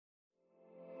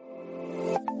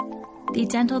The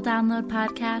Dental Download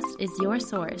podcast is your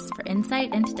source for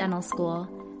insight into dental school,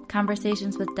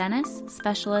 conversations with dentists,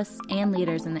 specialists, and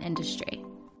leaders in the industry.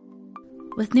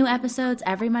 With new episodes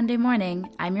every Monday morning,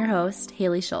 I'm your host,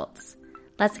 Haley Schultz.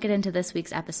 Let's get into this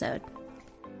week's episode.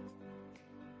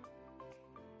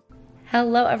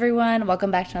 Hello, everyone.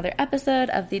 Welcome back to another episode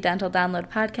of the Dental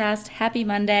Download podcast. Happy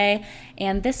Monday.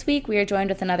 And this week we are joined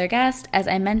with another guest. As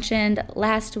I mentioned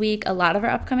last week, a lot of our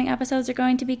upcoming episodes are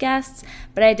going to be guests,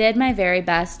 but I did my very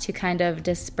best to kind of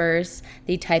disperse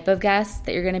the type of guests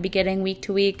that you're going to be getting week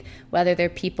to week, whether they're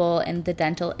people in the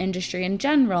dental industry in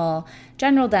general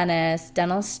dentists,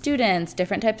 dental students,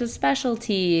 different types of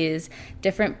specialties,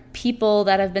 different people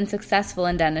that have been successful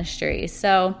in dentistry.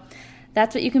 So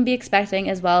that's what you can be expecting,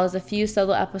 as well as a few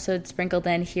solo episodes sprinkled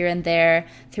in here and there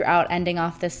throughout ending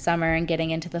off this summer and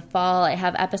getting into the fall. I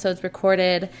have episodes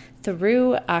recorded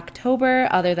through October,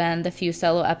 other than the few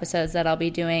solo episodes that I'll be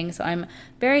doing. So I'm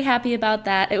very happy about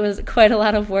that. It was quite a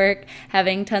lot of work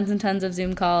having tons and tons of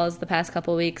Zoom calls the past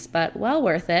couple weeks, but well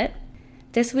worth it.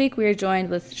 This week we are joined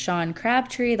with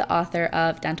Crabtree, the author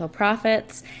of Dental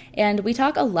Profits, and we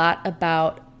talk a lot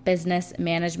about business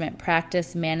management,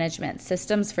 practice management,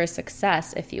 systems for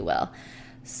success, if you will.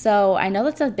 So I know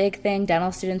that's a big thing.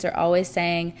 Dental students are always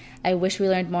saying, I wish we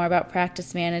learned more about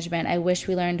practice management. I wish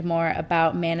we learned more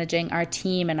about managing our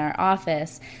team and our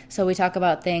office. So we talk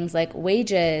about things like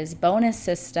wages, bonus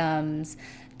systems,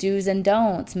 do's and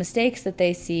don'ts, mistakes that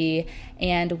they see,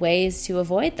 and ways to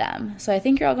avoid them. So I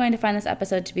think you're all going to find this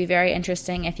episode to be very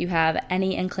interesting. If you have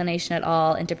any inclination at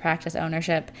all into practice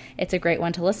ownership, it's a great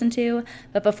one to listen to.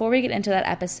 But before we get into that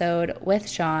episode with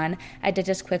Sean, I did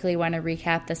just quickly want to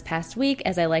recap this past week,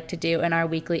 as I like to do in our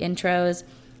weekly intros.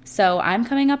 So I'm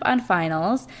coming up on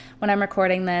finals. When I'm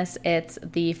recording this, it's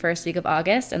the first week of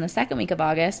August, and the second week of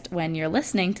August, when you're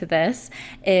listening to this,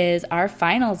 is our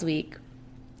finals week.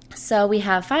 So we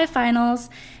have 5 finals,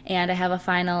 and I have a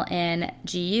final in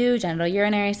GU, genital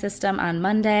urinary system, on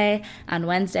Monday. On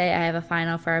Wednesday, I have a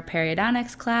final for our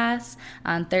periodontics class.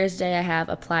 On Thursday, I have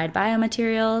applied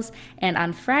biomaterials. And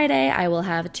on Friday, I will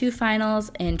have 2 finals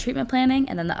in treatment planning,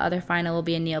 and then the other final will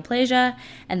be in neoplasia.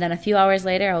 And then a few hours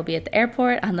later, I will be at the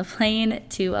airport on the plane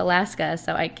to Alaska.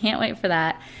 So I can't wait for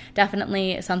that.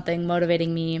 Definitely something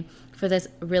motivating me for this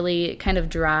really kind of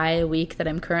dry week that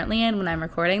I'm currently in when I'm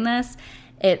recording this.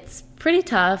 It's pretty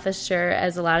tough, as sure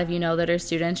as a lot of you know that are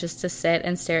students, just to sit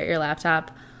and stare at your laptop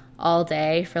all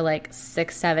day for like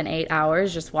 6, 7, 8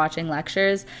 hours just watching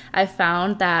lectures. I've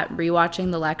found that rewatching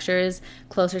the lectures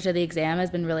closer to the exam has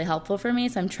been really helpful for me.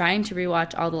 So I'm trying to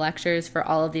rewatch all the lectures for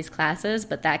all of these classes,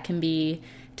 but that can be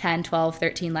 10, 12,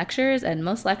 13 lectures, and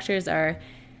most lectures are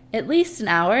at least an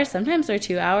hour. Sometimes they're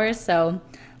 2 hours, so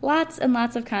lots and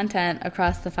lots of content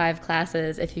across the 5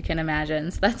 classes, if you can imagine.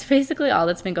 So that's basically all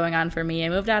that's been going on for me. I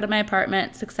moved out of my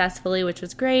apartment successfully, which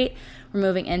was great. We're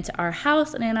moving into our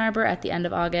house in Ann Arbor at the end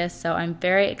of August, so I'm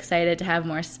very excited to have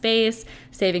more space,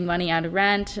 saving money on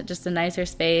rent, just a nicer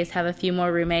space, have a few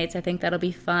more roommates. I think that'll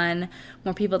be fun,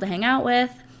 more people to hang out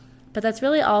with. But that's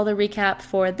really all the recap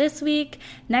for this week.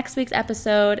 Next week's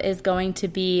episode is going to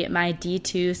be my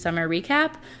D2 summer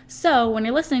recap. So when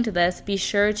you're listening to this, be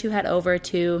sure to head over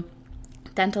to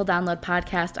Dental Download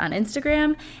Podcast on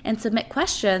Instagram and submit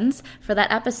questions for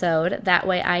that episode. That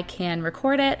way I can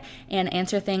record it and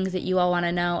answer things that you all want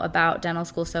to know about dental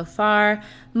school so far,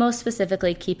 most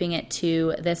specifically keeping it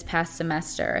to this past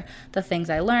semester. The things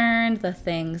I learned, the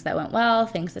things that went well,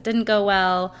 things that didn't go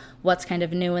well, what's kind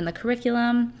of new in the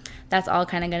curriculum. That's all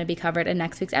kind of going to be covered in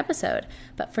next week's episode.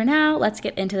 But for now, let's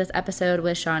get into this episode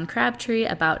with Crabtree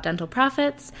about dental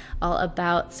profits, all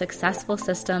about successful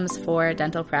systems for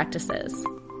dental practices.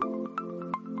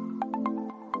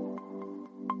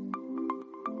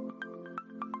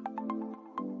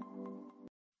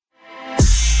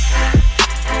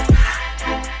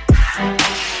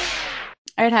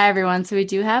 All right, hi everyone. So we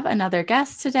do have another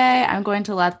guest today. I'm going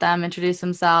to let them introduce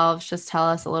themselves, just tell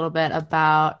us a little bit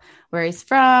about where he's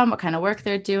from, what kind of work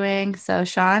they're doing. So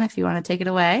Sean, if you want to take it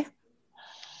away.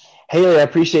 Haley, I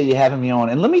appreciate you having me on.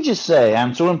 And let me just say,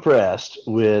 I'm so impressed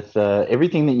with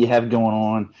everything that you have going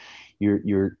on.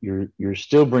 You're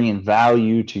still bringing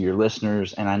value to your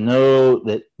listeners, and I know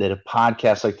that a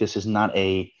podcast like this is not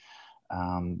a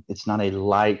it's not a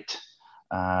light,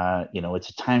 it's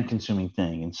a time-consuming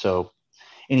thing. And so,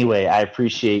 anyway, I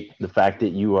appreciate the fact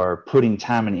that you are putting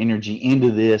time and energy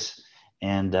into this,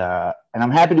 and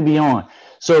I'm happy to be on.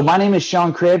 So my name is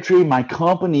Crabtree. My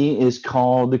company is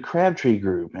called the Crabtree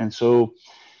Group. And so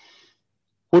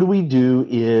what we do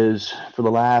is, for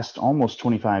the last almost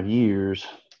 25 years,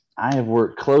 I have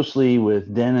worked closely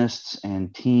with dentists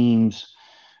and teams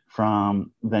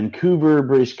from Vancouver,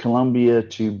 British Columbia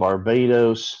to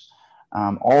Barbados,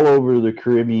 all over the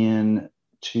Caribbean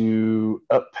to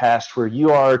up past where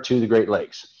you are to the Great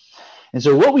Lakes. And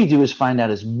so what we do is find out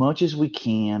as much as we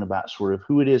can about sort of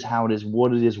who it is, how it is,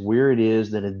 what it is, where it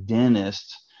is that a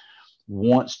dentist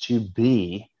wants to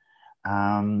be,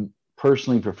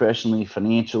 personally, professionally,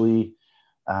 financially,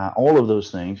 all of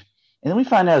those things. And then we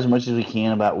find out as much as we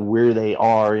can about where they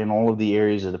are in all of the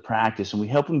areas of the practice, and we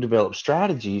help them develop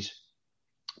strategies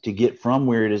to get from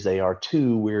where it is they are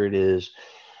to where it is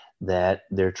that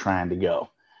they're trying to go.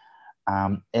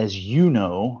 As you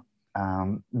know,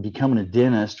 becoming a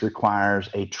dentist requires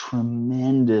a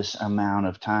tremendous amount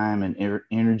of time and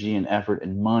energy and effort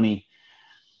and money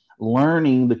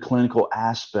learning the clinical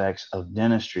aspects of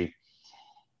dentistry.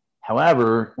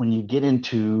 However, when you get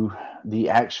into the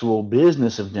actual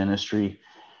business of dentistry,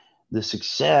 the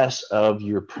success of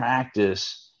your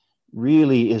practice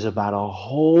really is about a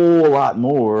whole lot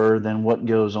more than what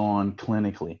goes on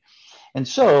clinically. And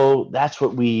so that's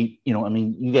what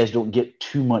you guys don't get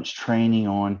too much training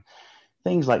on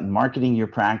things like marketing your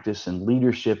practice and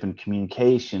leadership and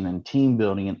communication and team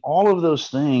building and all of those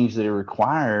things that are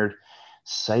required,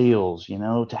 sales,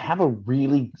 to have a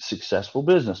really successful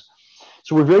business.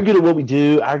 So we're very good at what we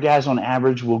do. Our guys on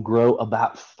average will grow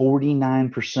about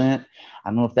 49%. I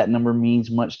don't know if that number means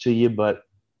much to you, but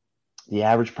the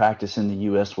average practice in the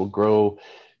U.S. will grow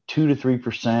 2 to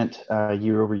 3%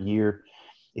 year over year.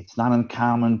 It's not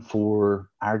uncommon for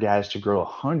our guys to grow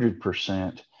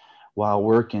 100% while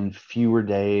working fewer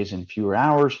days and fewer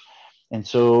hours. And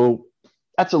so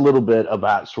that's a little bit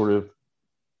about sort of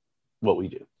what we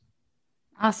do.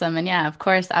 Awesome. And yeah, of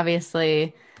course,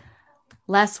 obviously,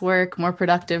 less work, more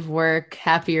productive work,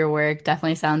 happier work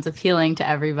definitely sounds appealing to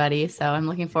everybody. So I'm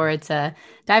looking forward to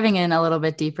diving in a little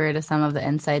bit deeper to some of the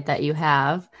insight that you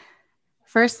have.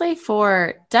 Firstly,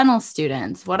 for dental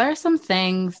students, what are some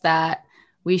things that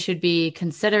we should be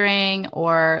considering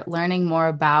or learning more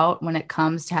about when it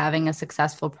comes to having a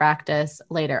successful practice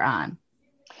later on?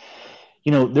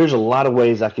 There's a lot of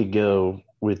ways I could go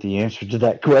with the answer to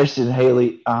that question,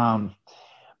 Haley.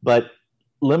 But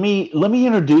let me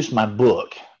introduce my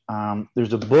book.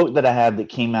 There's a book that I have that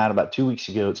came out about 2 weeks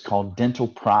ago. It's called Dental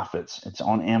Profits. It's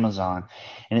on Amazon,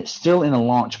 and it's still in a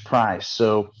launch price.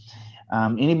 So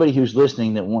anybody who's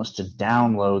listening that wants to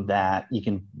download that,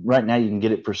 right now you can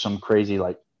get it for some crazy,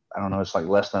 like, I don't know, it's like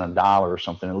less than $1 or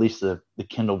something. At least the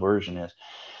Kindle version is.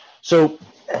 So,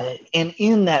 and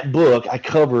in that book, I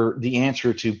cover the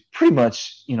answer to pretty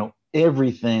much,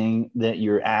 everything that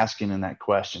you're asking in that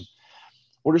question.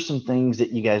 What are some things that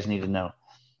you guys need to know?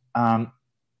 I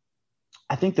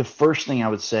think the first thing I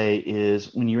would say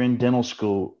is when you're in dental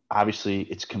school, obviously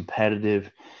it's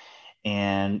competitive,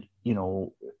 and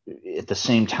at the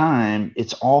same time,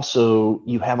 it's also,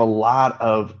 you have a lot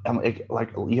of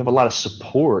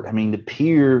support. I mean, the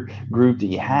peer group that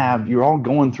you have, you're all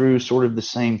going through sort of the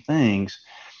same things.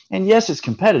 And yes, it's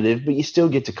competitive, but you still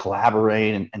get to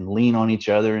collaborate and lean on each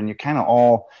other, and you're kind of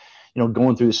all,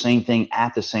 going through the same thing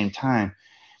at the same time.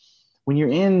 When you're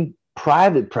in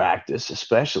private practice,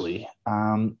 especially,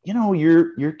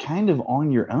 you're kind of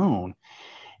on your own.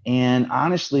 And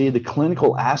honestly, the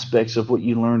clinical aspects of what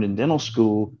you learned in dental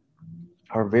school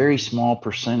are a very small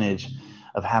percentage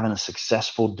of having a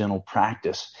successful dental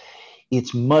practice.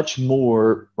 It's much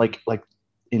more like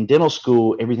in dental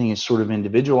school, everything is sort of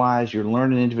individualized. You're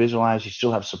learning individualized. You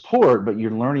still have support, but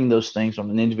you're learning those things on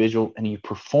an individual, and you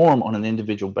perform on an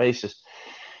individual basis.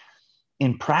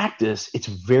 In practice, it's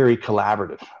very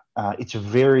collaborative. It's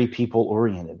very people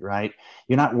oriented, right?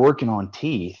 You're not working on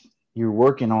teeth. You're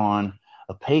working on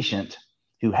a patient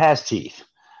who has teeth.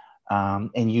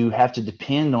 And you have to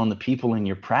depend on the people in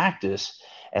your practice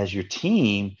as your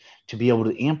team to be able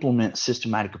to implement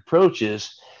systematic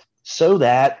approaches so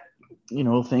that,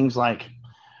 things like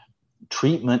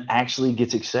treatment actually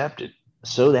gets accepted,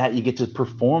 so that you get to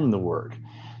perform the work,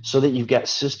 so that you've got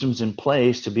systems in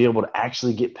place to be able to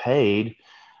actually get paid,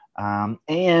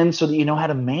 and so that you know how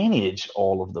to manage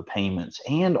all of the payments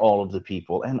and all of the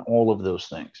people and all of those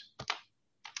things.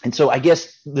 And so I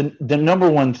guess the number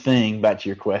one thing, back to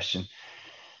your question,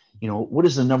 what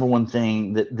is the number one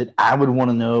thing that I would want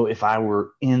to know if I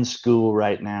were in school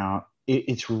right now?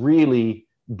 It's really,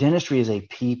 dentistry is a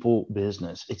people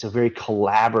business. It's a very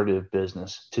collaborative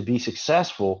business. To be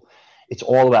successful, it's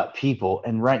all about people.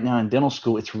 And right now in dental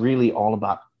school, it's really all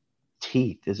about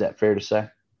teeth. Is that fair to say?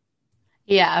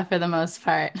 Yeah, for the most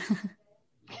part.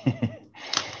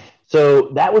 So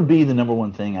that would be the number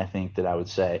one thing I think that I would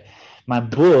say. My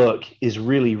book is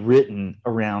really written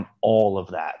around all of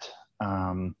that.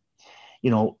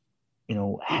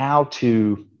 How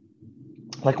to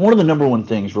like one of the number one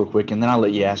things real quick, and then I'll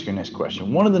let you ask your next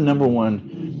question. One of the number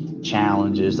one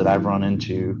challenges that I've run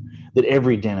into that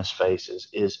every dentist faces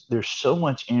is there's so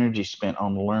much energy spent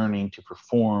on learning to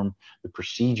perform the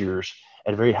procedures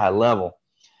at a very high level.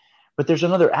 But there's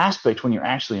another aspect when you're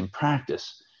actually in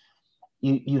practice.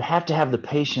 You have to have the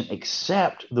patient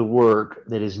accept the work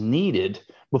that is needed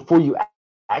before you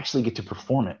actually get to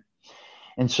perform it.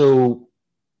 And so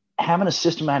having a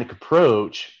systematic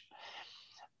approach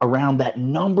around that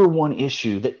number one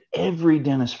issue that every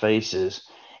dentist faces,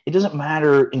 it doesn't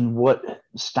matter in what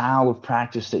style of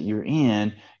practice that you're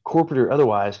in, corporate or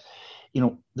otherwise,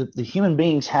 the human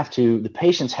beings the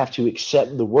patients have to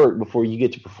accept the work before you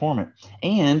get to perform it.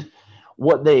 And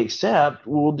what they accept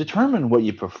will determine what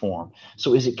you perform.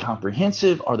 So is it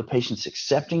comprehensive? Are the patients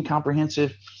accepting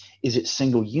comprehensive? Is it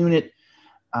single unit?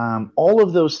 All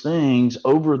of those things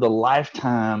over the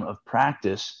lifetime of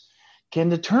practice can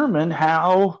determine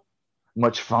how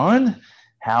much fun,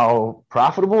 how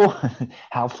profitable,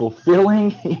 how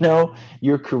fulfilling,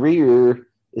 your career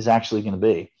is actually going to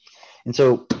be. And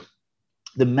so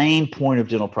the main point of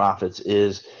Dental Profits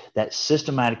is that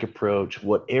systematic approach,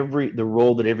 the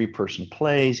role that every person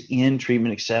plays in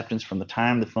treatment acceptance from the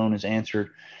time the phone is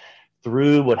answered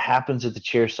through what happens at the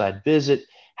chairside visit,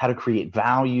 how to create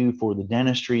value for the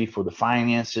dentistry, for the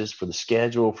finances, for the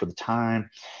schedule, for the time,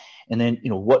 and then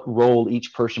what role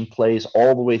each person plays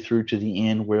all the way through to the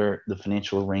end where the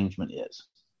financial arrangement is.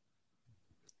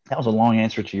 That was a long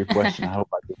answer to your question. I hope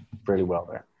I did pretty well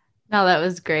there. No, that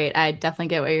was great. I definitely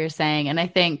get what you're saying. And I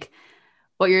think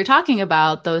what you're talking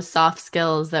about, those soft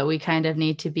skills that we kind of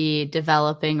need to be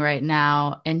developing right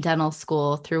now in dental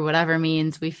school through whatever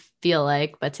means we feel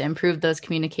like, but to improve those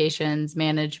communications,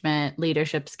 management,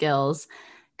 leadership skills,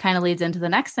 kind of leads into the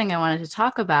next thing I wanted to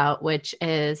talk about, which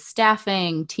is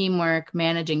staffing, teamwork,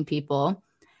 managing people.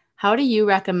 How do you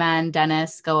recommend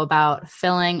dentists go about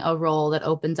filling a role that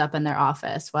opens up in their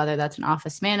office, whether that's an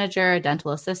office manager, a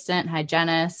dental assistant,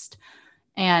 hygienist?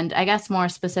 And I guess more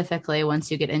specifically,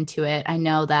 once you get into it, I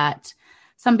know that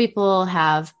some people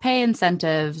have pay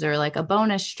incentives or like a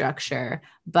bonus structure,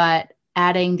 but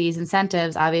adding these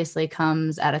incentives obviously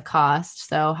comes at a cost.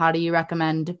 So how do you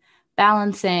recommend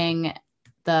balancing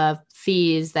the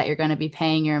fees that you're going to be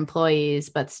paying your employees,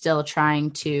 but still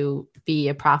trying to be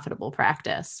a profitable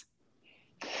practice?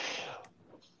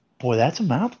 Boy, that's a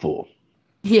mouthful.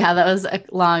 Yeah, that was a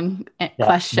long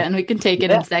question. We can take it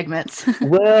in segments.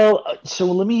 Well, so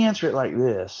let me answer it like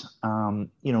this.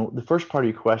 The first part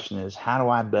of your question is, how do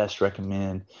I best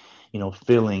recommend,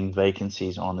 filling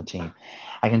vacancies on the team?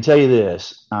 I can tell you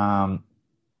this,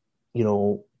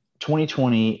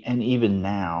 2020 and even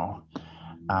now,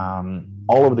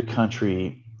 all over the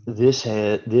country, this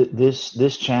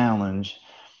challenge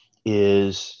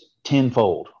is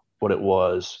tenfold what it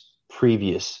was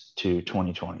previous to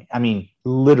 2020. I mean,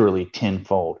 literally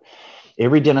tenfold.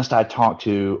 Every dentist I talk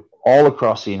to all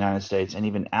across the United States and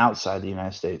even outside the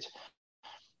United States,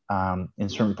 in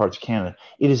certain parts of Canada,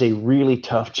 it is a really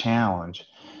tough challenge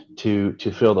to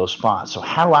fill those spots. So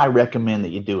how do I recommend that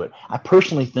you do it? I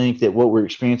personally think that what we're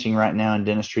experiencing right now in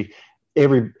dentistry,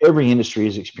 every industry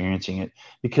is experiencing it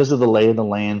because of the lay of the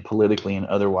land politically and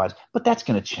otherwise, but that's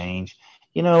going to change.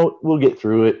 We'll get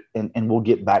through it and we'll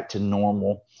get back to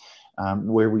normal,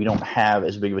 where we don't have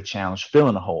as big of a challenge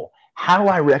filling a hole. How do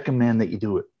I recommend that you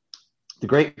do it? The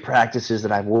great practices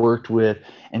that I've worked with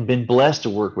and been blessed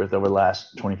to work with over the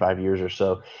last 25 years or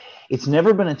so, it's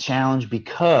never been a challenge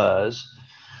because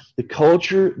the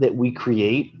culture that we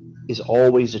create is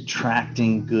always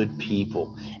attracting good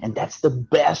people. And that's the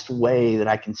best way that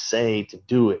I can say to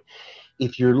do it.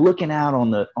 If you're looking out on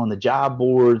the job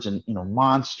boards and,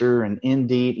 Monster and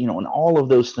Indeed, and all of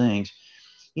those things,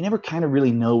 you never kind of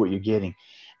really know what you're getting.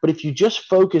 But if you just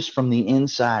focus from the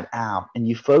inside out and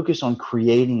you focus on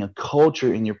creating a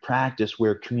culture in your practice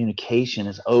where communication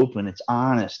is open, it's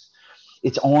honest,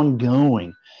 it's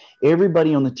ongoing.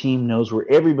 Everybody on the team knows where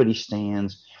everybody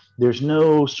stands. There's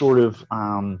no sort of,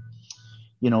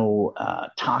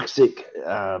 toxic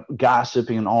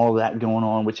gossiping and all of that going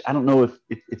on, which I don't know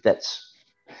if that's,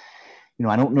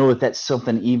 I don't know if that's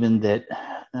something even that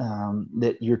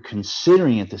you're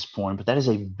considering at this point, but that is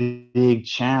a big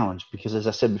challenge because, as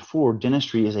I said before,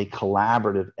 dentistry is a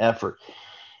collaborative effort.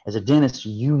 As a dentist,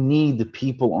 you need the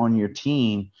people on your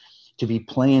team to be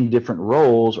playing different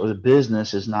roles or the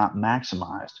business is not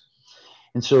maximized.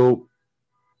 And so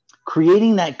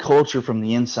creating that culture from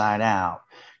the inside out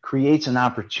creates an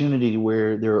opportunity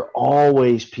where there are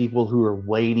always people who are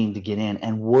waiting to get in,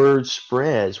 and word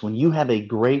spreads. When you have a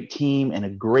great team and a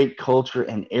great culture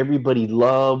and everybody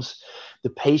loves the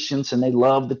patients and they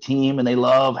love the team and they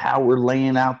love how we're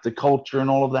laying out the culture and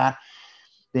all of that,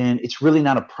 then it's really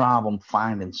not a problem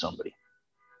finding somebody.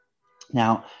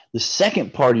 Now, the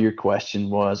second part of your question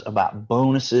was about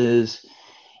bonuses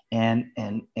and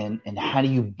how do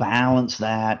you balance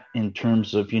that in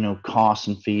terms of, costs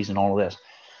and fees and all of this.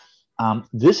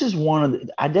 This is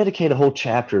I dedicate a whole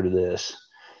chapter to this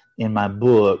in my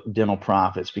book, Dental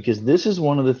Profits, because this is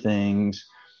one of the things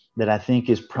that I think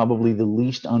is probably the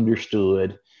least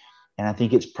understood. And I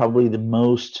think it's probably the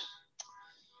most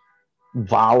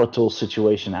volatile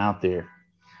situation out there.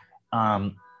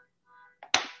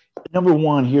 Number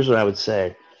one, here's what I would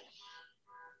say.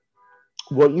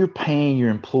 What you're paying your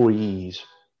employees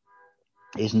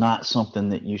is not something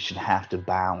that you should have to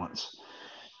balance.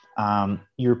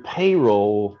 Your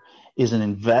payroll is an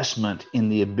investment in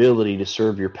the ability to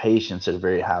serve your patients at a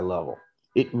very high level.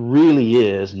 It really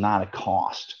is not a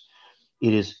cost.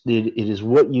 It is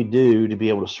what you do to be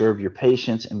able to serve your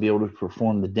patients and be able to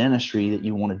perform the dentistry that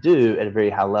you want to do at a very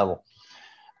high level.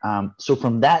 So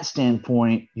from that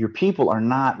standpoint, your people are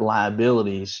not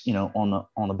liabilities,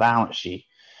 on the balance sheet.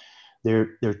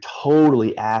 They're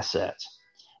totally assets.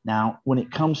 Now, when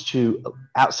it comes to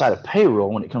outside of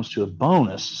payroll, when it comes to a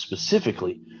bonus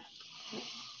specifically,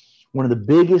 one of the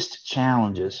biggest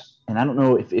challenges, and I don't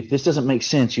know if this doesn't make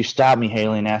sense, you stop me,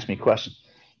 Haley, and ask me a question.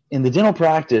 In the dental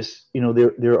practice,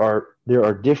 there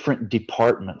are different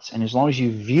departments, and as long as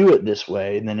you view it this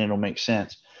way, then it'll make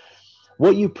sense.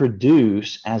 What you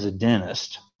produce as a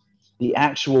dentist, the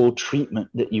actual treatment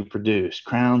that you produce,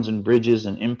 crowns and bridges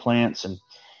and implants and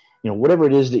whatever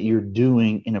it is that you're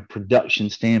doing in a production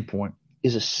standpoint,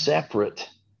 is a separate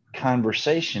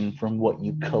conversation from what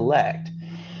you collect,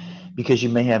 because you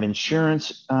may have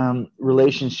insurance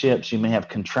relationships, you may have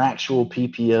contractual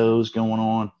PPOs going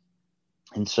on.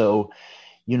 And so,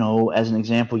 as an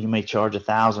example, you may charge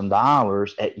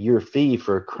 $1,000 at your fee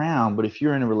for a crown, but if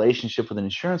you're in a relationship with an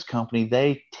insurance company,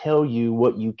 they tell you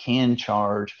what you can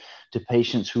charge to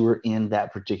patients who are in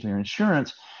that particular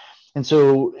insurance. And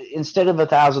so instead of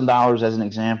 $1,000 as an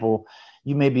example,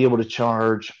 you may be able to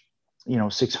charge,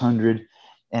 $600,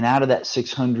 and out of that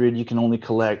 $600, you can only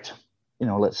collect,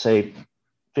 let's say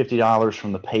 $50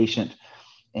 from the patient,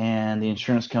 and the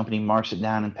insurance company marks it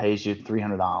down and pays you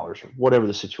 $300 or whatever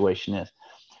the situation is.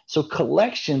 So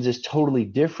collections is totally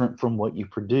different from what you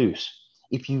produce.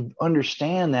 If you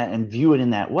understand that and view it in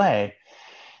that way,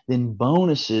 then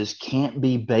bonuses can't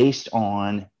be based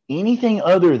on anything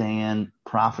other than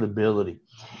profitability.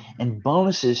 And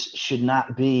bonuses should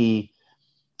not be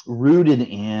rooted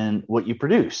in what you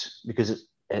produce, because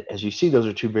as you see, those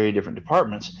are two very different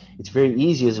departments. It's very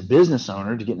easy as a business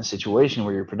owner to get in a situation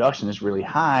where your production is really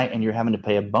high and you're having to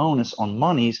pay a bonus on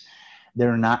monies that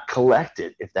are not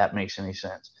collected, if that makes any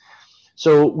sense.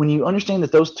 So when you understand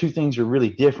that those two things are really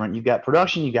different, you've got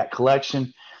production, you've got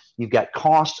collection, you've got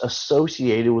costs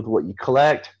associated with what you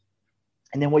collect,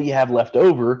 and then what you have left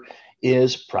over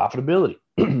is profitability.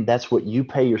 That's what you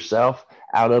pay yourself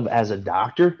out of as a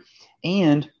doctor,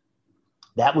 and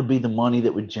that would be the money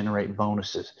that would generate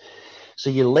bonuses. So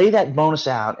you lay that bonus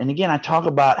out. And again, I talk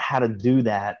about how to do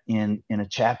that in a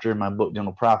chapter in my book,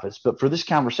 Dental Profits. But for this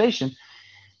conversation,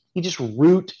 you just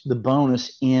root the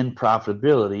bonus in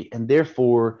profitability. And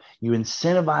therefore, you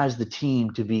incentivize the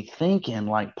team to be thinking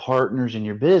like partners in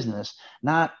your business,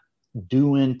 not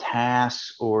doing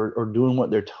tasks or doing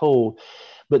what they're told,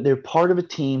 but they're part of a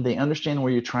team. They understand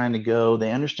where you're trying to go.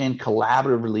 They understand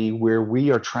collaboratively where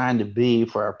we are trying to be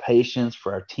for our patients,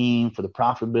 for our team, for the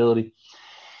profitability.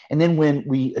 And then when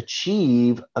we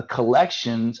achieve a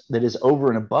collections that is over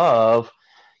and above,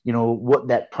 what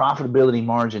that profitability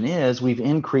margin is, we've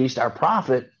increased our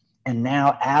profit. And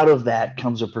now out of that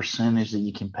comes a percentage that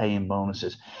you can pay in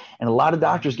bonuses. And a lot of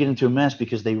doctors get into a mess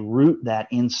because they root that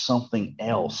in something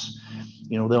else.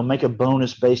 They'll make a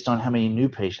bonus based on how many new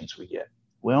patients we get.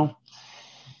 Well,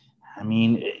 I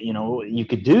mean, you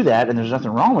could do that and there's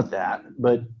nothing wrong with that,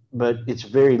 but it's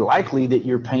very likely that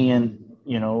you're paying,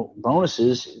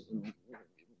 bonuses,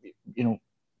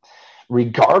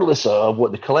 regardless of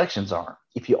what the collections are.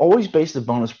 If you always base the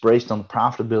bonus based on the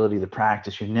profitability of the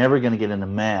practice, you're never going to get in a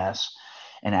mess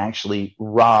and actually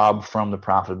rob from the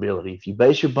profitability. If you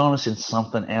base your bonus in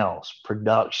something else,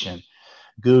 production,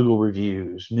 Google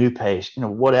reviews, new patient,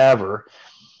 whatever,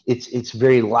 it's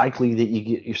very likely that you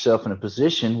get yourself in a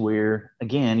position where,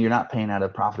 again, you're not paying out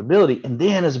of profitability. And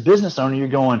then as a business owner, you're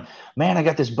going, man, I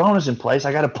got this bonus in place.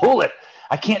 I got to pull it.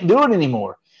 I can't do it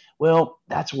anymore. Well,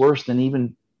 that's worse than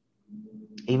even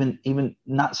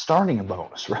not starting a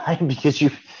bonus, right? Because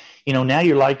now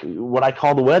you're like what I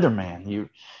call the weatherman.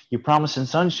 You're promising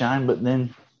sunshine, but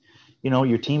then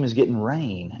your team is getting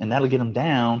rain, and that'll get them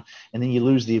down. And then you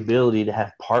lose the ability to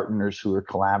have partners who are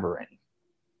collaborating.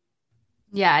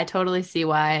 Yeah, I totally see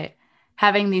why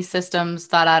having these systems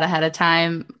thought out ahead of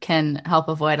time can help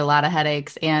avoid a lot of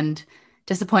headaches and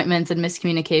disappointments and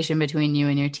miscommunication between you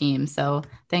and your team. So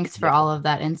thanks for all Definitely. of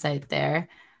that insight there.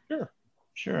 Sure.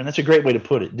 Sure. And that's a great way to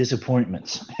put it.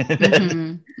 Disappointments. It's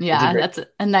a Yeah, great, that's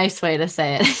a nice way to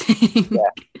say it, I think.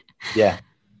 yeah. Yeah.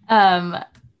 Um,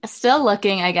 Still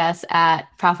looking, I guess, at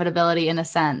profitability in a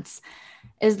sense.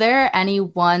 Is there any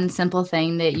one simple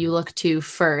thing that you look to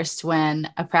first when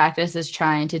a practice is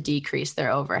trying to decrease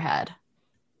their overhead?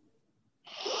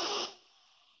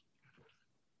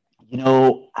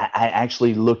 I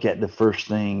actually look at the first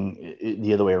thing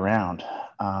the other way around.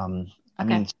 I Okay.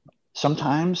 mean,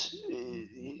 sometimes,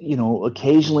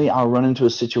 occasionally I'll run into a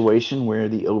situation where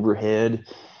the overhead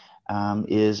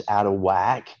is out of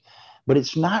whack, but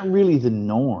it's not really the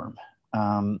norm.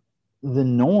 The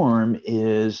norm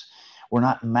is we're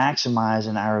not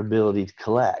maximizing our ability to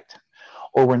collect,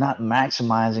 or we're not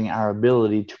maximizing our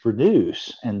ability to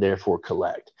produce and therefore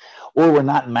collect, or we're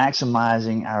not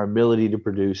maximizing our ability to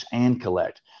produce and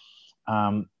collect.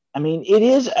 It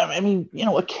is,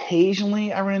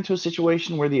 occasionally I run into a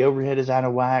situation where the overhead is out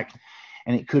of whack,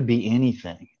 and it could be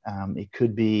anything. It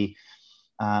could be,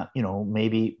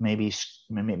 maybe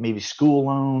school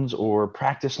loans or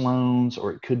practice loans,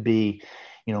 or it could be,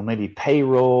 maybe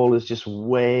payroll is just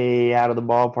way out of the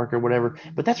ballpark or whatever.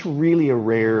 But that's really a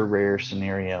rare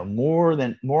scenario.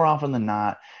 More often than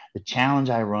not, the challenge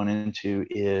I run into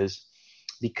is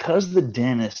because the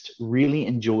dentist really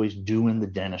enjoys doing the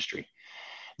dentistry.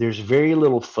 There's very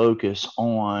little focus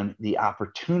on the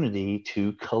opportunity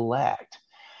to collect.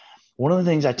 One of the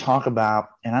things I talk about,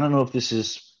 and I don't know if this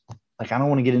is like, I don't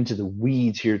want to get into the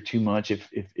weeds here too much if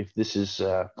this is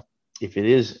if it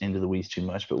is into the weeds too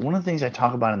much, but one of the things I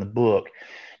talk about in the book,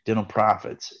 Dental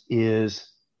Profits, is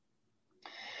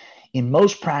in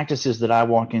most practices that I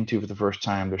walk into for the first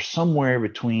time, there's somewhere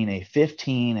between a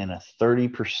 15 and a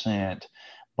 30%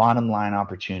 bottom line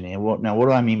opportunity. And now, what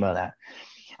do I mean by that?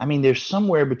 I mean, there's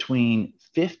somewhere between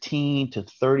 15 to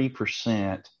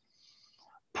 30%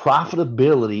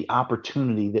 profitability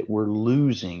opportunity that we're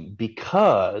losing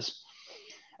because,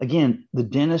 again, the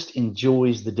dentist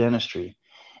enjoys the dentistry.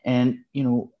 And,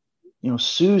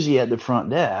 Susie at the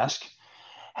front desk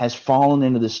has fallen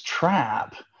into this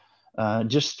trap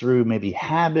just through maybe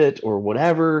habit or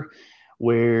whatever,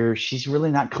 where she's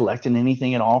really not collecting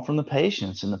anything at all from the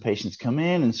patients. And the patients come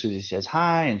in and Susie says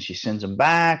hi and she sends them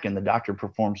back and the doctor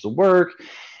performs the work.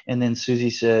 And then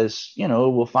Susie says,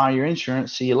 we'll file your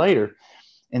insurance. See you later.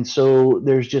 And so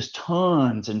there's just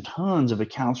tons and tons of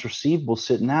accounts receivable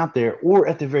sitting out there, or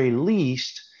at the very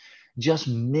least, just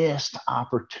missed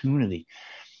opportunity.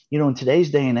 In today's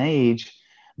day and age,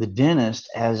 the dentist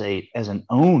as a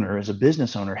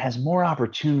business owner, has more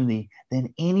opportunity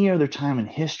than any other time in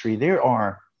history. There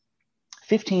are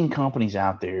 15 companies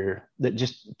out there that,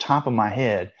 just top of my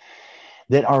head,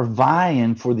 that are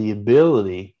vying for the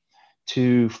ability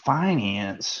to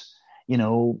finance,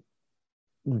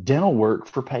 dental work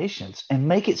for patients and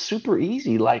make it super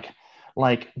easy.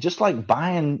 Just like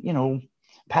buying,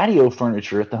 patio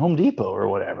furniture at the Home Depot or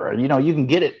whatever. You can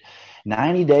get it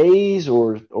 90 days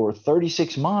or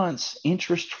 36 months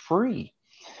interest free.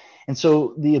 And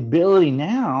so the ability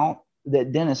now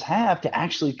that dentists have to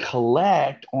actually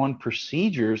collect on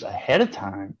procedures ahead of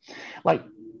time, like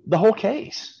the whole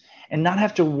case, and not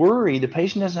have to worry, the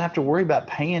patient doesn't have to worry about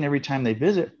paying every time they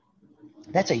visit.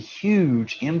 That's a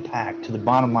huge impact to the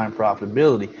bottom line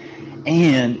profitability,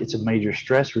 and it's a major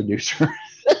stress reducer.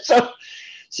 so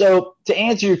so to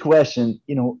answer your question,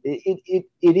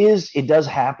 it does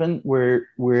happen where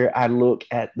I look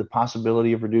at the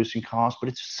possibility of reducing costs, but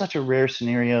it's such a rare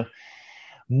scenario.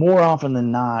 More often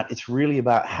than not, it's really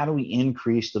about how do we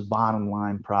increase the bottom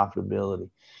line profitability.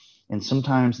 And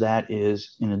sometimes that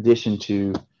is, in addition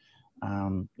to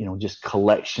just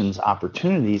collections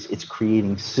opportunities, it's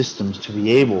creating systems to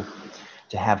be able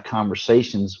to have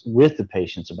conversations with the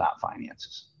patients about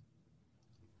finances.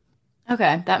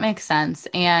 Okay, that makes sense.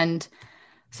 And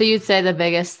so you'd say the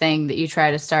biggest thing that you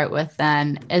try to start with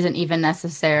then isn't even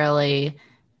necessarily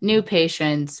new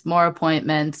patients, more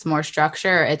appointments, more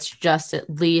structure. It's just at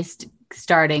least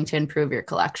starting to improve your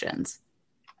collections.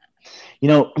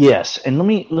 Yes, and let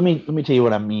me tell you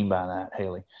what I mean by that,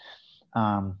 Haley.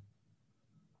 Um,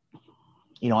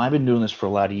 I've been doing this for a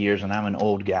lot of years, and I'm an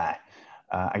old guy.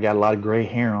 I got a lot of gray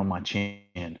hair on my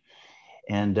chin,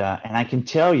 and I can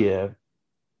tell you,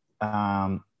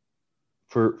 um,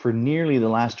 for nearly the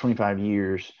last 25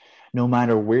 years, no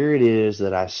matter where it is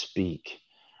that I speak,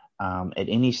 at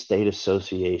any state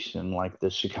association like the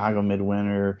Chicago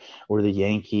Midwinter or the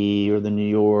Yankee or the New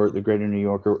York, the Greater New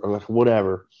York, or like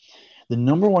whatever, the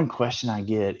number one question I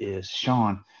get is,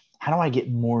 Sean, how do I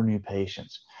get more new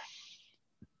patients?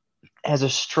 As a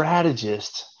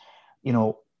strategist, you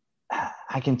know,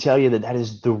 I can tell you that that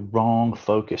is the wrong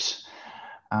focus.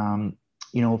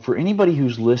 For anybody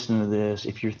who's listening to this,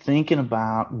 if you're thinking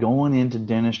about going into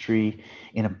dentistry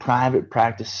in a private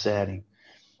practice setting,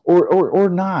 or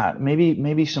not,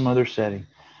 maybe some other setting,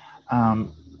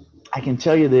 I can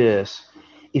tell you this: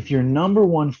 if your number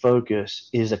one focus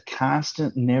is a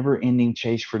constant, never-ending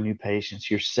chase for new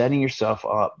patients, you're setting yourself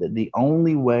up that the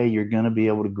only way you're going to be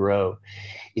able to grow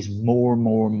is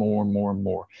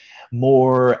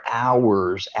more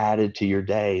hours added to your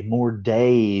day, more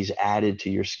days added to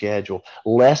your schedule,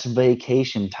 less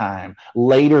vacation time,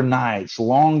 later nights,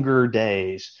 longer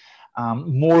days,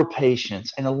 more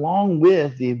patients. And along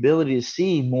with the ability to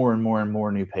see more and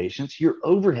more new patients, your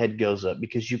overhead goes up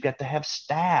because you've got to have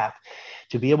staff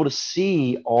to be able to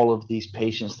see all of these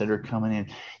patients that are coming in.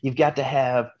 You've got to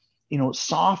have,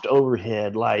 soft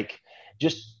overhead, like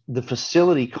just the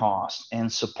facility costs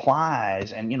and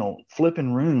supplies and,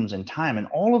 flipping rooms and time and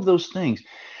all of those things.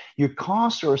 Your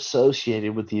costs are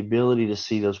associated with the ability to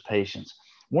see those patients.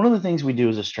 One of the things we do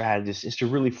as a strategist is to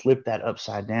really flip that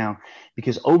upside down,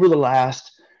 because over the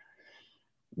last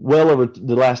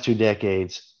 2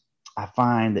 decades, I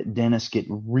find that dentists get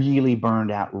really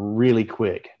burned out really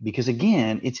quick, because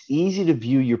again, it's easy to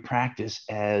view your practice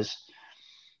as,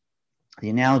 the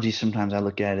analogy sometimes I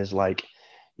look at is like,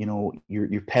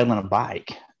 you're pedaling a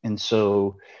bike. And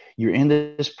so you're in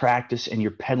this practice and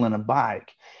you're pedaling a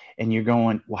bike and you're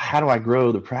going, well, how do I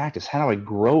grow the practice? How do I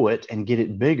grow it and get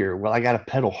it bigger? Well, I got to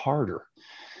pedal harder.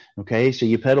 Okay. So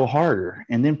you pedal harder.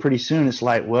 And then pretty soon it's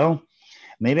like, well,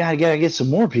 maybe I got to get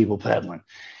some more people pedaling.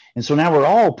 And so now we're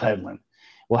all pedaling.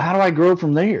 Well, how do I grow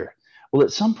from there? Well,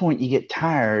 at some point you get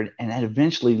tired, and that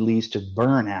eventually leads to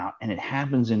burnout. And it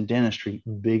happens in dentistry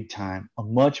big time. A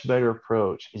much better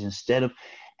approach is, instead of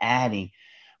adding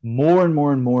more and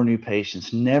more new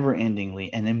patients never endingly,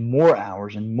 and then more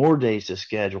hours and more days to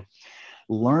schedule,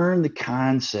 learn the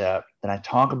concept that I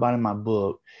talk about in my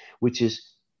book, which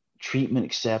is treatment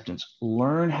acceptance.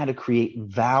 Learn how to create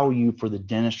value for the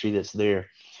dentistry that's there.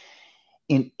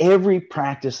 In every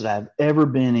practice that I've ever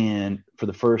been in for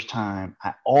the first time,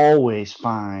 I always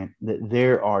find that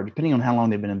there are, depending on how long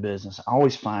they've been in business, I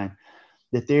always find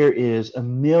that there is $1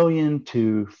 million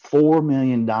to $4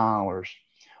 million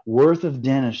worth of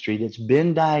dentistry that's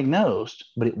been diagnosed,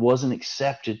 but it wasn't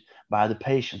accepted by the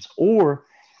patients. Or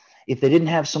if they didn't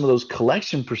have some of those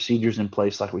collection procedures in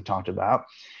place, like we talked about,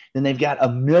 then they've got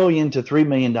 $1 million to $3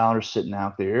 million sitting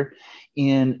out there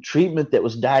in treatment that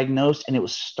was diagnosed and it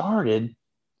was started,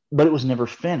 but it was never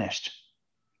finished.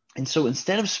 And so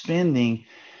instead of spending,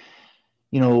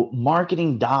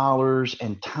 marketing dollars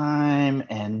and time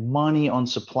and money on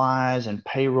supplies and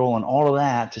payroll and all of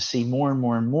that to see more and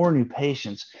more new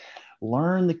patients,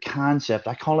 learn the concept.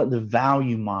 I call it the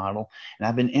value model. And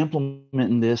I've been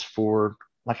implementing this for,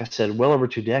 like I said, well over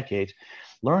 2 decades.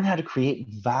 Learn how to create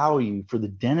value for the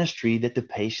dentistry that the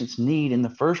patients need in the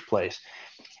first place.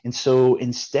 And so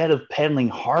instead of pedaling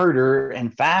harder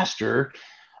and faster,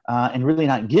 and really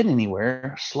not getting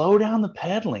anywhere, slow down the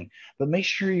pedaling, but make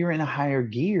sure you're in a higher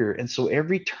gear. And so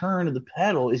every turn of the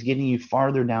pedal is getting you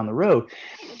farther down the road.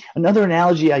 Another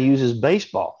analogy I use is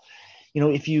baseball.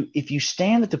 If you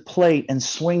stand at the plate and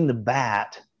swing the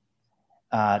bat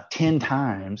 10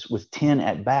 times with 10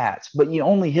 at bats, but you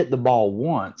only hit the ball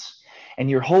once, and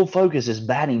your whole focus is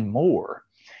batting more,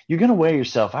 you're going to wear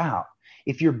yourself out.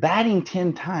 If you're batting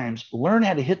 10 times, learn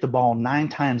how to hit the ball 9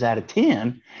 times out of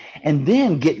 10, and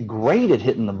then get great at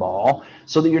hitting the ball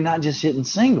so that you're not just hitting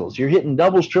singles. You're hitting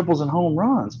doubles, triples, and home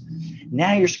runs.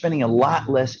 Now you're spending a lot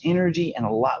less energy and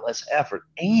a lot less effort,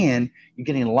 and you're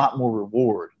getting a lot more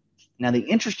reward. Now, the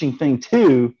interesting thing,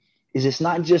 too, is it's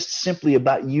not just simply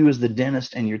about you as the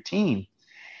dentist and your team.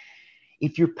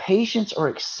 If your patients are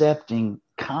accepting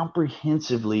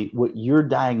comprehensively what you're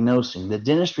diagnosing, the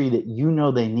dentistry that you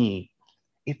know they need,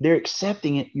 if they're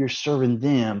accepting it, you're serving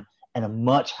them at a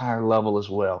much higher level as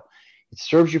well. It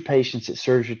serves your patients, it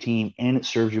serves your team, and it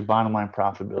serves your bottom line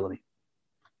profitability.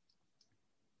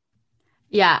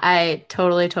 Yeah, I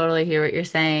totally hear what you're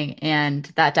saying. And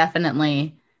that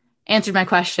definitely answered my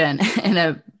question in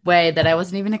a way that I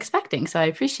wasn't even expecting. So I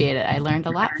appreciate it. I learned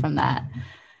a lot from that.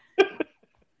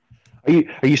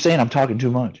 Are you saying I'm talking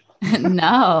too much?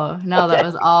 No, that Okay.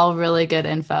 was all really good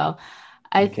info.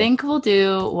 I Okay. think we'll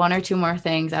do one or two more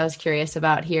things I was curious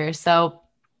about here. So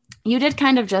You did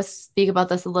kind of just speak about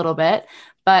this a little bit,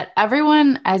 but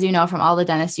everyone, as you know, from all the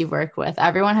dentists you've worked with,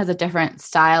 everyone has a different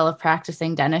style of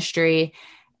practicing dentistry.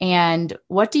 And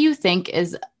what do you think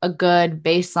is a good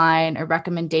baseline or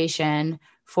recommendation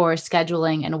for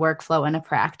scheduling and workflow in a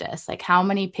practice? Like, how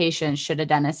many patients should a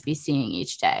dentist be seeing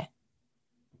each day?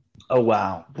 Oh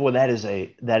wow, boy, that is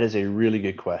a really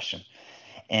good question,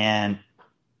 and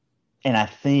and I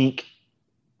think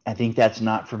that's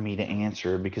not for me to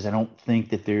answer because I don't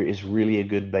think that there is really a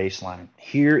good baseline.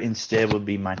 Here instead would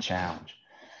be my challenge.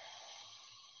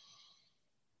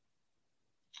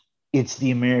 It's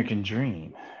the American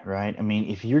dream, right? I mean,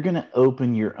 if you're going to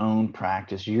open your own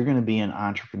practice, you're going to be an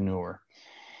entrepreneur.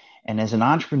 And as an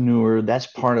entrepreneur, that's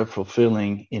part of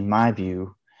fulfilling, in my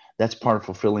view, that's part of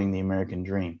fulfilling the American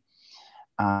dream.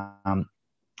 Um,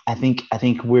 I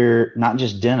think we're not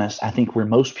just dentists. I think where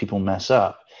most people mess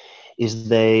up is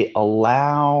they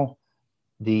allow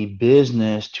the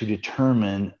business to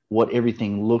determine what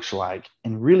everything looks like.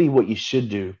 And really, what you should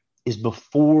do is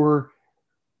before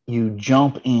you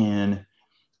jump in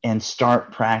and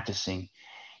start practicing,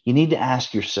 you need to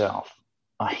ask yourself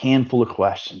a handful of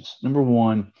questions. Number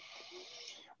one,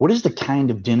 what is the kind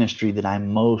of dentistry that I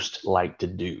most like to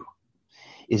do?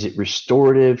 Is it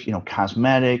restorative,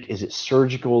 cosmetic? Is it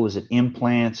surgical? Is it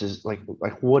implants? Is like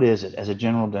what is it as a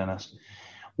general dentist?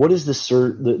 What is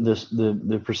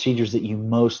the procedures that you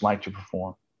most like to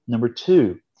perform? Number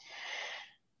two,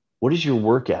 what is your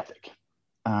work ethic?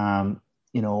 Um,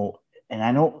 you know, and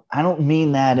I don't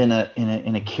mean that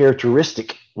in a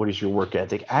characteristic. What is your work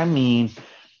ethic? I mean,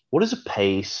 what is a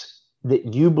pace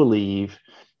that you believe?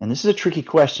 And this is a tricky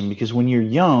question because when you're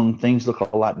young, things look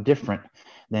a lot different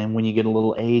than when you get a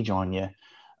little age on you,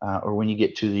 or when you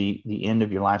get to the end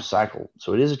of your life cycle.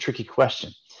 So it is a tricky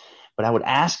question. But I would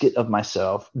ask it of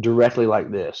myself directly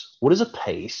like this: what is a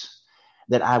pace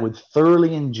that I would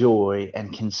thoroughly enjoy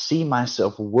and can see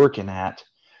myself working at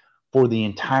for the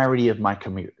entirety of my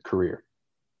career?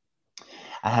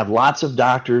 I have lots of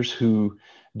doctors who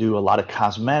do a lot of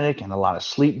cosmetic and a lot of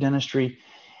sleep dentistry.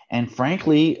 And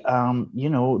frankly,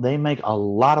 they make a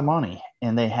lot of money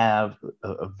and they have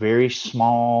a very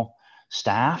small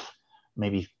staff,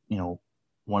 maybe,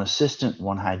 one assistant,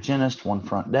 one hygienist, one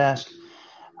front desk.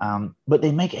 But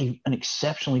they make an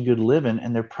exceptionally good living,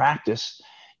 and their practice,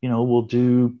 will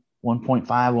do 1.5,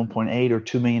 1.8, or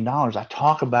 $2 million. I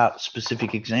talk about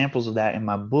specific examples of that in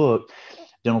my book,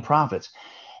 Dental Profits.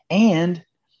 And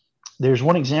there's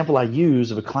one example I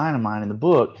use of a client of mine in the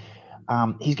book.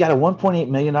 He's got a $1.8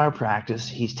 million practice.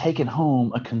 He's taken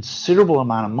home a considerable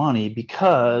amount of money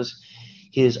because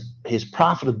his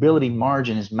profitability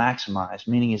margin is maximized,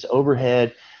 meaning his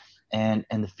overhead and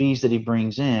the fees that he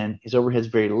brings in, his overhead is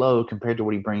very low compared to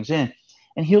what he brings in.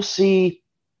 And he'll see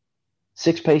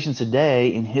 6 patients a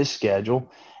day in his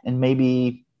schedule and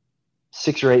maybe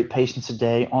 6 or 8 patients a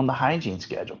day on the hygiene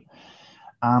schedule.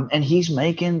 And he's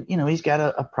making, he's got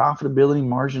a profitability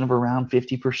margin of around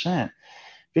 50%.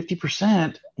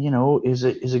 50%, is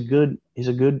a good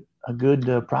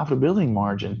profitability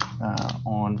margin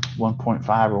on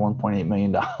 1.5 or $1.8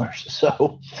 million.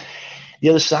 So the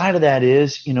other side of that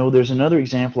is, there's another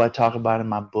example I talk about in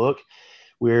my book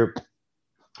where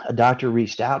a doctor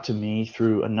reached out to me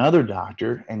through another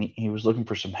doctor, and he was looking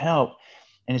for some help.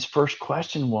 And his first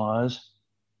question was,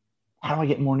 how do I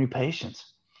get more new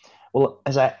patients? Well,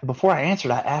 before I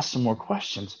answered, I asked some more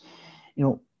questions.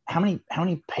 How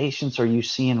many patients are you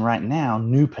seeing right now,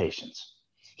 new patients?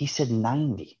 He said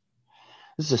 90.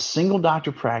 This is a single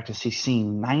doctor practice. He's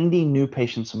seeing 90 new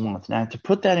patients a month. Now, to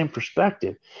put that in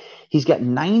perspective, he's got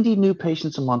 90 new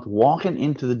patients a month walking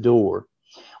into the door.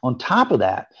 On top of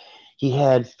that, he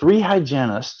had 3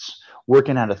 hygienists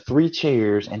working out of 3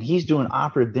 chairs, and he's doing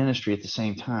operative dentistry at the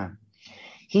same time.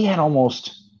 He had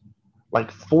almost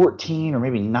like 14 or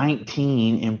maybe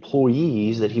 19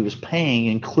 employees that he was paying,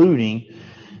 including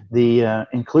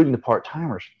the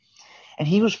part-timers. And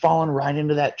he was falling right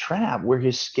into that trap where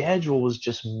his schedule was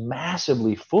just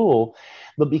massively full.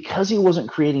 But because he wasn't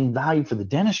creating value for the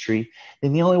dentistry,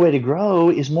 then the only way to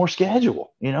grow is more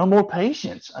schedule, more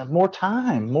patients, more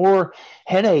time, more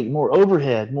headache, more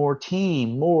overhead, more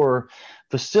team, more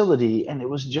facility. And it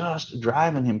was just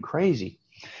driving him crazy.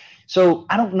 So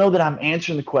I don't know that I'm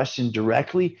answering the question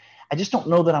directly. I just don't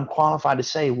know that I'm qualified to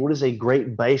say what is a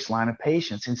great baseline of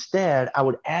patience. Instead, I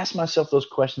would ask myself those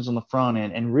questions on the front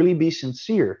end and really be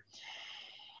sincere.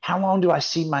 How long do I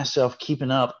see myself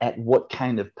keeping up at what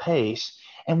kind of pace,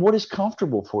 and what is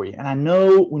comfortable for you? And I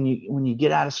know when you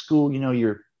get out of school,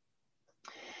 you're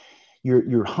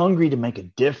hungry to make a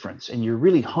difference, and you're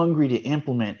really hungry to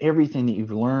implement everything that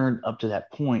you've learned up to that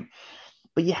point.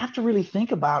 But you have to really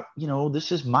think about,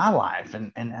 this is my life,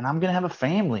 and I'm going to have a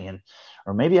family,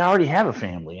 or maybe I already have a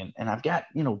family, and I've got,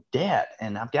 debt,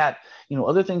 and I've got,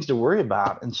 other things to worry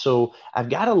about. And so I've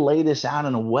got to lay this out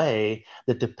in a way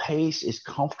that the pace is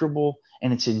comfortable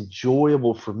and it's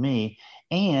enjoyable for me.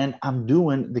 And I'm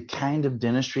doing the kind of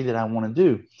dentistry that I want to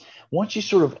do. Once you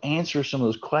sort of answer some of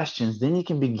those questions, then you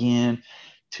can begin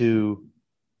to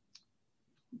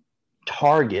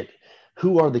target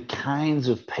who are the kinds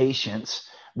of patients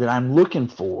that I'm looking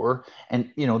for, and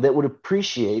that would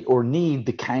appreciate or need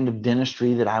the kind of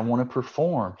dentistry that I want to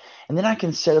perform. And then I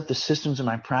can set up the systems in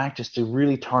my practice to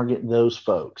really target those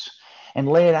folks and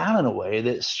lay it out in a way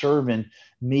that's serving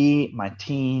me, my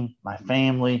team, my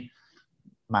family,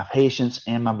 my patients,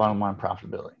 and my bottom line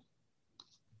profitability.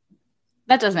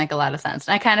 That does make a lot of sense.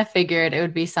 I kind of figured it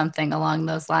would be something along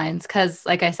those lines because,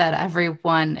 like I said,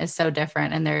 everyone is so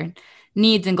different and their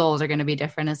needs and goals are going to be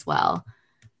different as well.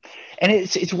 And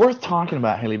it's worth talking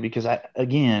about, Haley, because I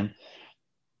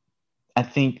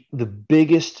think the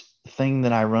biggest thing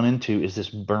that I run into is this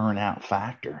burnout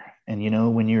factor. And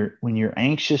when you're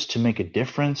anxious to make a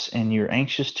difference and you're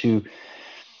anxious to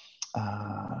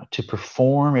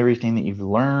perform everything that you've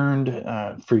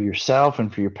learned for yourself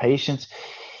and for your patients,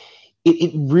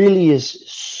 it really is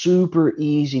super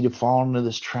easy to fall into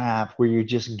this trap where you're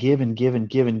just giving.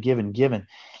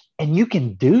 And you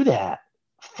can do that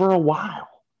for a while.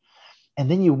 And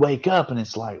then you wake up and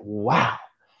it's like, wow,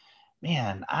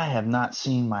 man, I have not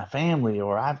seen my family,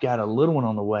 or I've got a little one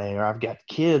on the way, or I've got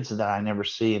kids that I never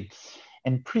see.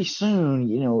 And pretty soon,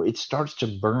 it starts to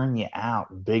burn you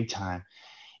out big time.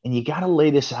 And you got to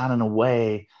lay this out in a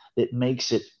way that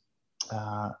makes it,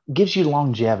 gives you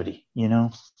longevity,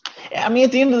 I mean,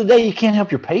 at the end of the day, you can't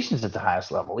help your patients at the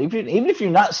highest level. Even if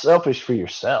you're not selfish for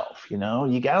yourself,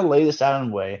 you got to lay this out in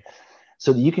a way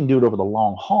so that you can do it over the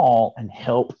long haul and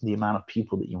help the amount of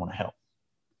people that you want to help.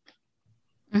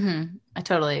 Mm-hmm. I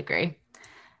totally agree.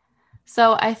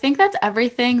 So I think that's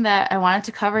everything that I wanted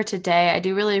to cover today. I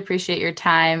do really appreciate your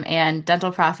time, and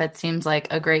Dental Profit seems like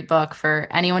a great book for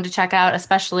anyone to check out,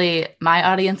 especially my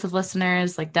audience of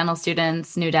listeners, like dental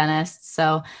students, new dentists.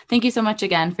 So thank you so much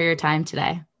again for your time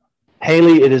today.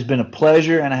 Haley, it has been a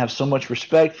pleasure, and I have so much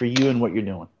respect for you and what you're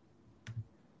doing.